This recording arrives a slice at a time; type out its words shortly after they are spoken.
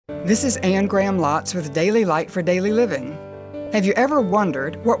This is Anne Graham Lotz with Daily Light for Daily Living. Have you ever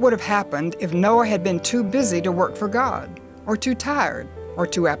wondered what would have happened if Noah had been too busy to work for God, or too tired, or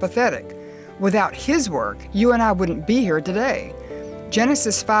too apathetic? Without his work, you and I wouldn't be here today.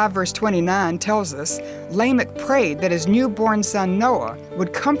 Genesis 5 verse 29 tells us Lamech prayed that his newborn son Noah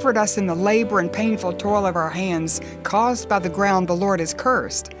would comfort us in the labor and painful toil of our hands caused by the ground the Lord has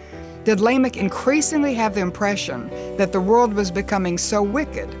cursed. Did Lamech increasingly have the impression that the world was becoming so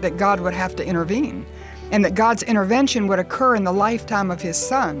wicked that God would have to intervene, and that God's intervention would occur in the lifetime of his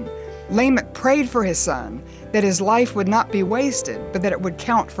son? Lamech prayed for his son, that his life would not be wasted, but that it would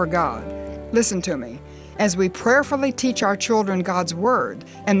count for God. Listen to me. As we prayerfully teach our children God's Word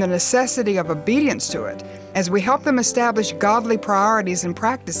and the necessity of obedience to it, as we help them establish godly priorities and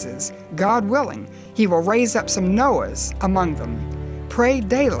practices, God willing, He will raise up some Noahs among them. Pray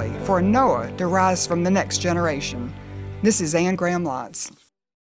daily for Noah to rise from the next generation. This is Anne Graham Lotz.